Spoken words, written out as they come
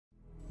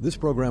This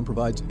program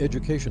provides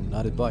education,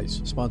 not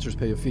advice. Sponsors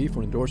pay a fee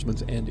for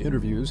endorsements and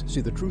interviews.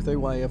 See the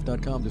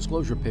truthayf.com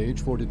disclosure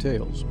page for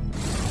details.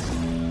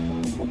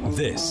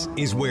 This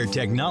is where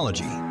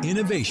technology,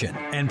 innovation,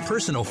 and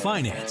personal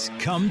finance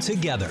come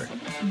together.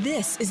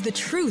 This is the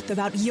truth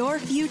about your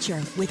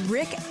future with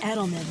Rick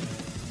Edelman.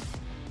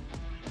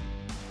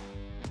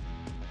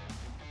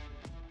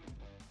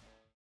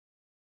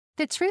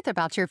 The Truth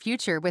About Your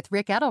Future with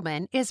Rick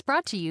Edelman is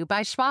brought to you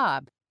by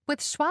Schwab.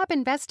 With Schwab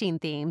investing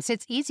themes,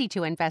 it's easy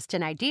to invest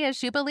in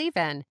ideas you believe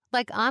in,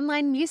 like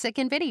online music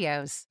and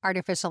videos,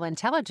 artificial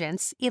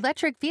intelligence,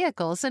 electric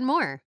vehicles, and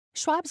more.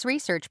 Schwab's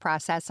research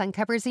process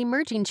uncovers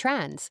emerging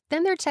trends.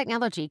 Then their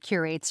technology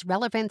curates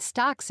relevant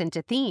stocks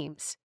into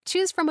themes.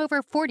 Choose from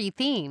over 40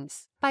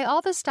 themes. Buy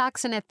all the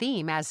stocks in a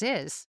theme as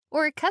is,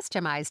 or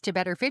customized to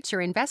better fit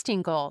your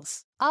investing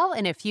goals, all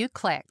in a few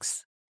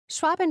clicks.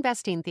 Schwab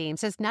Investing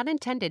Themes is not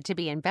intended to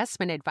be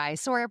investment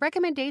advice or a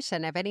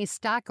recommendation of any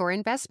stock or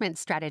investment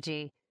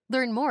strategy.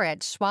 Learn more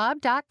at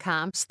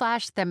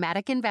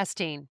schwab.com/thematic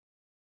investing.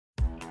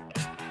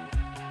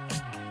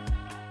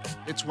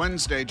 It's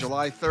Wednesday,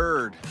 July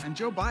 3rd, and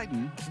Joe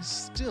Biden is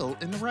still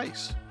in the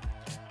race.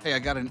 Hey, I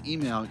got an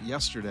email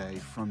yesterday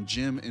from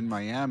Jim in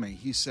Miami.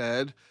 He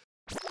said,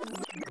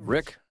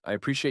 Rick, I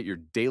appreciate your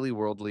daily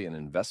worldly and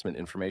investment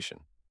information,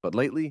 but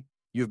lately,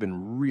 you've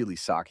been really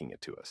socking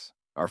it to us.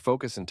 Our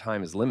focus and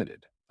time is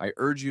limited. I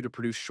urge you to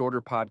produce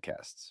shorter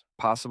podcasts.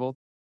 Possible?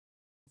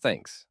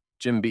 Thanks.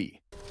 Jim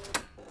B.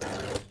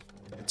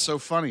 It's so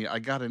funny. I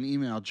got an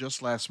email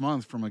just last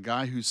month from a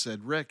guy who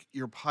said, Rick,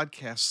 your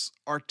podcasts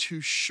are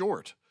too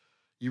short.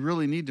 You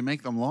really need to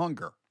make them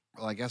longer.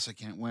 Well, I guess I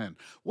can't win.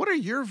 What are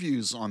your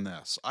views on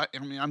this? I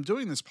mean, I'm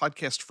doing this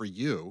podcast for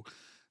you,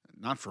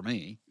 not for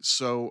me.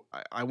 So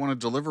I want to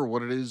deliver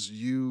what it is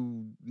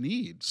you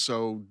need.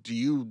 So do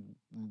you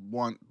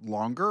want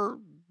longer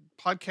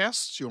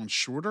podcasts? You want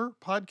shorter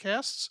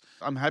podcasts?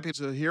 I'm happy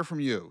to hear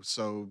from you.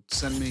 So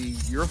send me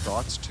your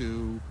thoughts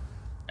to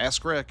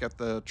Ask Rick at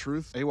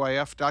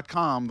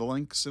thetruthayf.com. The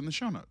link's in the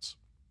show notes.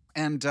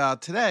 And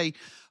today,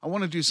 I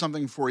want to do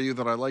something for you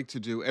that I like to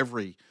do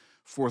every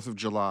 4th of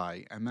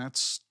July, and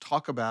that's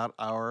talk about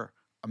our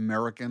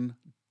American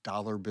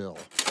dollar bill.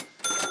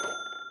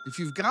 If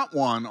you've got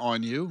one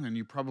on you, and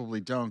you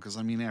probably don't, because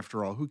I mean,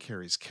 after all, who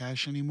carries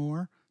cash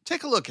anymore?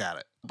 Take a look at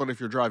it. But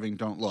if you're driving,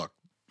 don't look.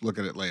 Look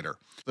at it later.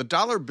 The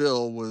dollar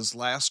bill was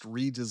last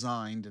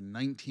redesigned in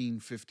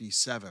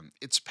 1957.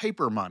 It's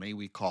paper money,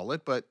 we call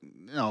it, but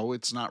no,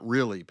 it's not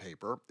really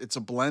paper. It's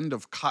a blend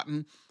of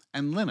cotton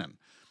and linen.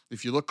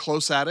 If you look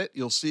close at it,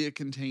 you'll see it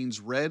contains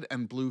red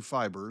and blue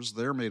fibers.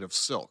 They're made of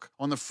silk.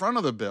 On the front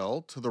of the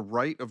bill, to the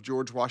right of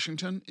George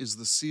Washington, is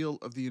the seal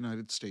of the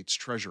United States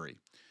Treasury.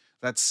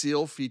 That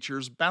seal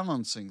features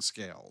balancing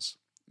scales.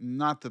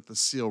 Not that the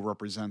seal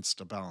represents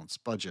a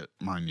balanced budget,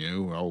 mind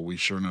you. Oh, we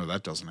sure know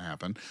that doesn't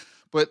happen.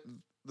 But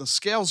the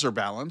scales are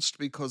balanced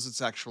because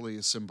it's actually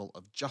a symbol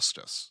of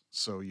justice.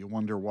 So you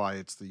wonder why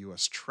it's the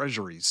U.S.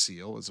 Treasury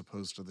seal as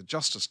opposed to the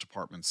Justice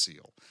Department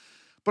seal.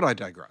 But I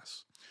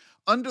digress.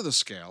 Under the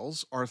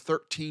scales are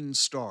 13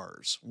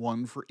 stars,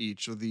 one for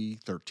each of the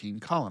 13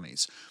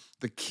 colonies.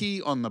 The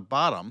key on the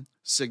bottom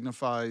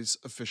signifies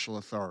official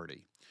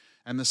authority.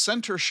 And the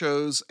center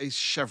shows a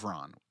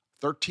chevron,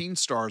 13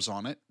 stars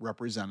on it,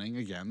 representing,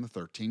 again, the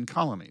 13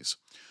 colonies.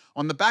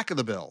 On the back of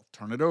the bill,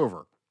 turn it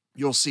over,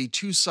 you'll see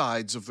two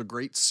sides of the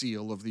Great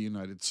Seal of the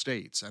United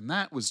States, and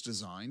that was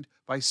designed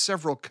by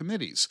several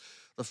committees.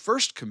 The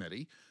first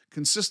committee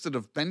consisted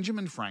of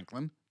Benjamin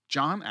Franklin,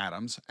 John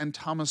Adams, and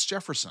Thomas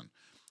Jefferson.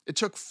 It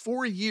took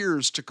 4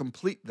 years to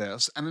complete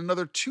this and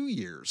another 2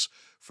 years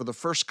for the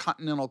First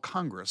Continental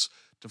Congress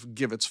to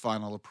give its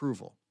final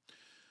approval.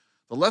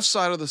 The left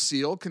side of the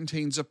seal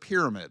contains a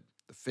pyramid.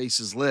 The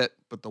face is lit,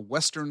 but the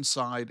western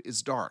side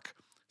is dark.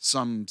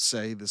 Some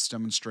say this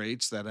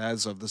demonstrates that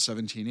as of the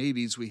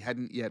 1780s, we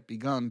hadn't yet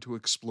begun to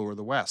explore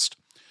the West.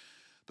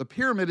 The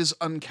pyramid is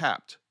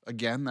uncapped.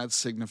 Again, that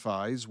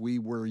signifies we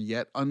were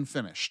yet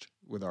unfinished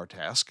with our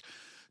task.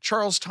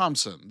 Charles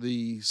Thomson,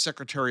 the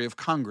Secretary of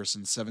Congress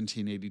in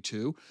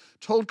 1782,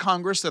 told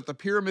Congress that the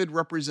pyramid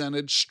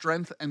represented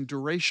strength and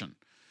duration.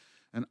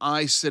 An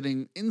eye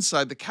sitting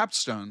inside the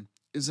capstone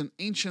is an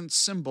ancient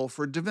symbol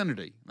for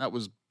divinity. That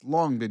was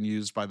long been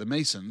used by the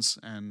Masons,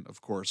 and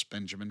of course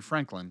Benjamin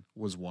Franklin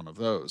was one of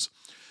those.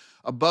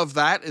 Above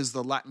that is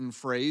the Latin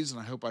phrase,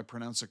 and I hope I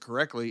pronounce it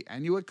correctly,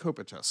 annuit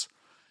copitus,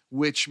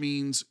 which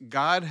means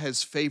God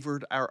has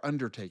favored our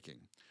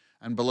undertaking.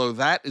 And below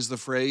that is the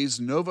phrase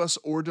novus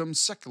ordem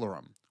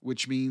secularum,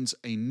 which means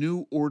a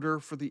new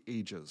order for the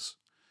ages.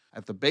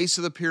 At the base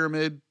of the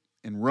pyramid,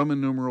 in Roman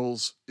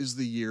numerals, is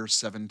the year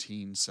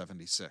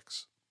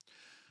 1776.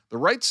 The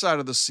right side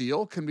of the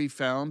seal can be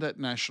found at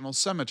national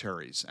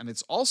cemeteries, and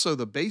it's also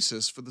the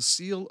basis for the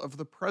seal of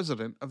the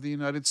President of the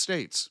United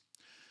States.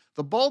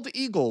 The bald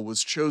eagle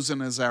was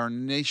chosen as our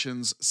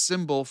nation's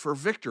symbol for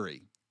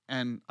victory,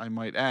 and I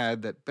might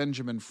add that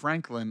Benjamin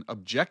Franklin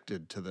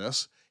objected to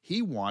this.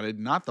 He wanted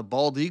not the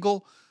bald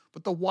eagle,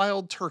 but the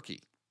wild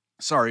turkey.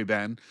 Sorry,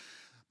 Ben.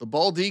 The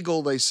bald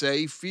eagle, they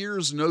say,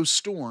 fears no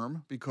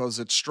storm because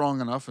it's strong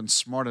enough and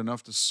smart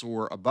enough to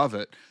soar above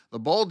it. The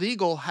bald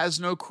eagle has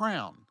no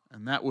crown,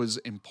 and that was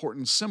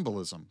important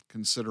symbolism,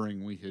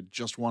 considering we had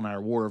just won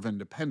our War of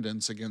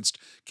Independence against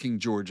King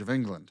George of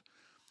England.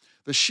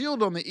 The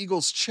shield on the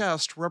eagle's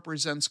chest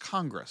represents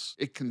Congress.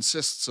 It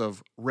consists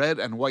of red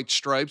and white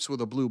stripes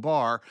with a blue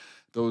bar.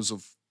 Those,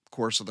 of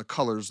course, are the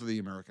colors of the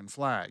American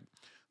flag.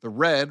 The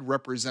red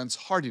represents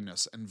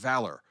hardiness and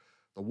valor.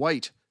 The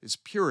white is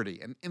purity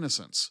and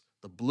innocence.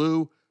 The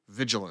blue,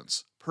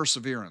 vigilance,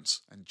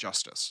 perseverance, and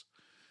justice.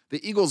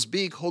 The eagle's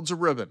beak holds a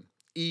ribbon,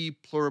 E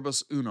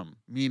pluribus unum,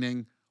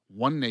 meaning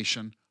one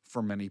nation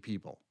for many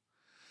people.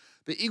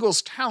 The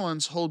eagle's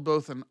talons hold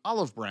both an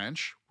olive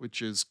branch,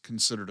 which is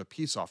considered a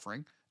peace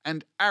offering,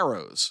 and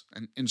arrows,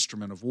 an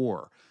instrument of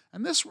war.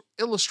 And this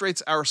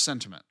illustrates our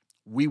sentiment.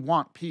 We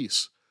want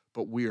peace,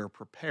 but we are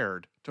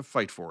prepared to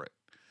fight for it.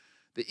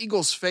 The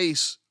eagle's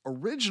face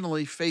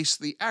originally faced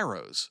the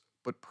arrows,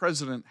 but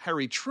President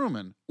Harry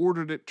Truman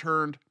ordered it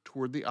turned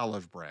toward the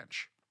olive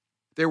branch.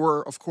 There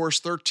were, of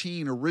course,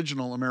 13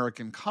 original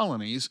American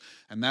colonies,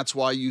 and that's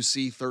why you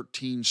see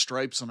 13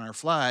 stripes on our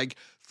flag,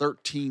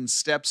 13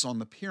 steps on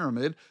the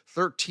pyramid,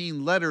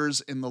 13 letters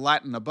in the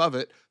Latin above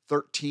it,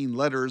 13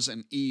 letters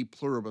in E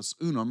pluribus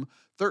unum,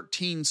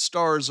 13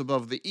 stars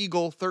above the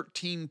eagle,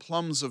 13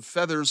 plumes of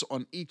feathers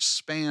on each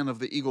span of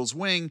the eagle's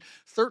wing,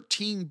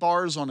 13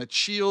 bars on its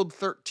shield,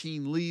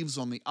 13 leaves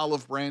on the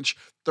olive branch,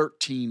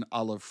 13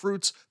 olive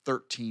fruits,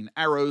 13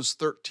 arrows,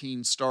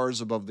 13 stars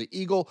above the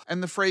eagle,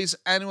 and the phrase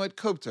annuit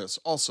coptis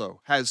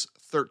also has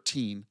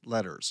 13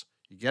 letters.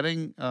 You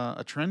getting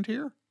a trend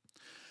here?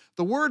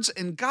 The words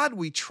 "In God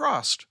We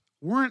Trust"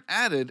 weren't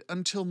added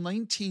until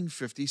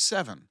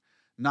 1957,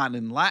 not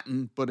in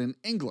Latin, but in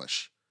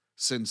English,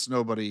 since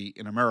nobody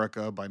in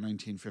America by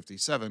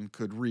 1957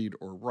 could read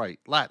or write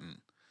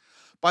Latin.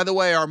 By the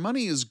way, our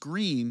money is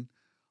green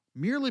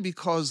merely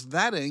because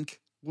that ink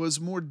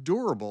was more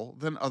durable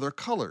than other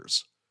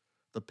colors.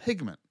 The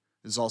pigment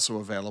is also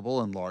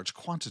available in large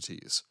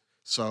quantities,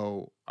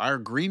 so our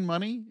green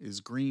money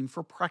is green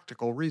for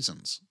practical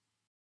reasons.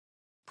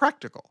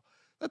 Practical.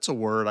 That's a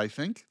word, I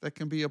think, that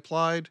can be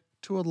applied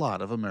to a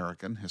lot of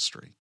American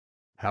history.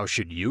 How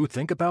should you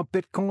think about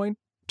Bitcoin?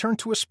 Turn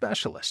to a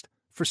specialist.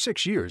 For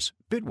 6 years,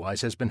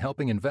 Bitwise has been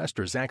helping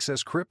investors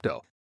access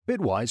crypto.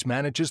 Bitwise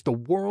manages the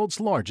world's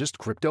largest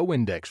crypto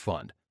index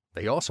fund.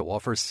 They also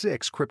offer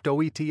 6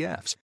 crypto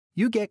ETFs.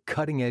 You get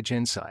cutting-edge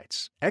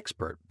insights,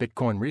 expert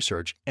Bitcoin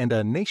research, and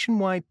a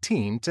nationwide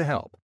team to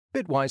help.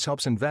 Bitwise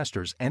helps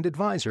investors and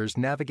advisors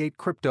navigate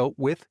crypto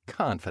with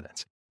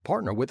confidence.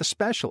 Partner with a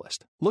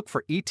specialist. Look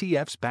for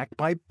ETFs backed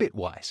by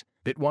Bitwise.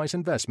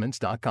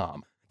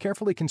 BitwiseInvestments.com.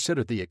 Carefully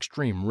consider the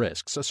extreme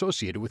risks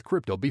associated with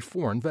crypto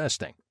before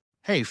investing.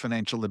 Hey,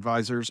 financial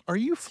advisors, are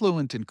you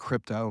fluent in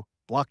crypto,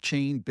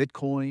 blockchain,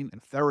 Bitcoin,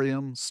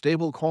 Ethereum,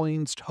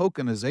 stablecoins,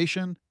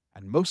 tokenization,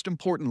 and most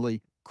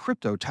importantly,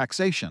 crypto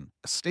taxation,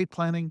 estate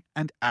planning,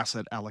 and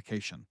asset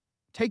allocation?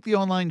 Take the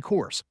online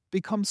course,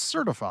 become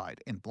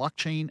certified in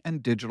blockchain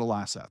and digital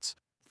assets.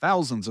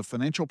 Thousands of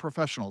financial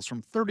professionals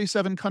from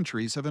 37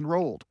 countries have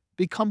enrolled.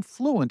 Become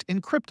fluent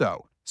in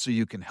crypto so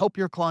you can help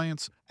your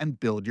clients and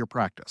build your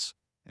practice.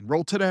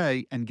 Enroll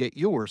today and get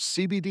your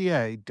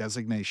CBDA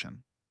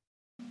designation.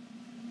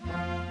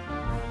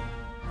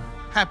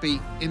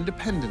 Happy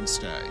Independence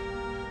Day.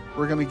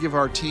 We're going to give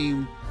our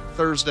team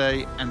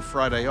Thursday and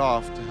Friday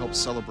off to help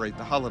celebrate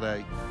the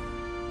holiday.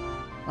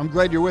 I'm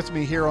glad you're with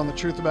me here on The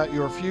Truth About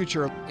Your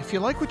Future. If you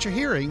like what you're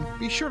hearing,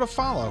 be sure to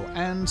follow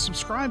and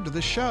subscribe to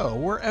the show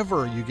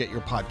wherever you get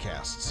your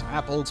podcasts,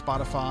 Apple,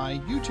 Spotify,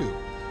 YouTube.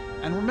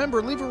 And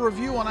remember, leave a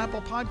review on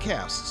Apple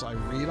Podcasts. I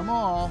read them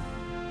all.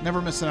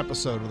 Never miss an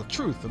episode of The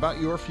Truth About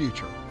Your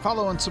Future.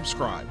 Follow and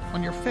subscribe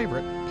on your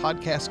favorite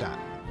podcast app.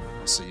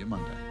 I'll see you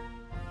Monday.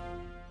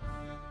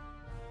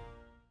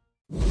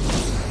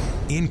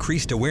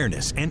 Increased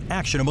awareness and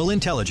actionable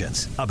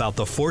intelligence about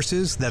the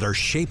forces that are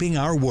shaping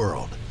our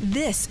world.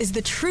 This is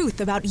The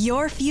Truth About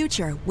Your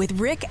Future with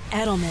Rick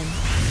Edelman.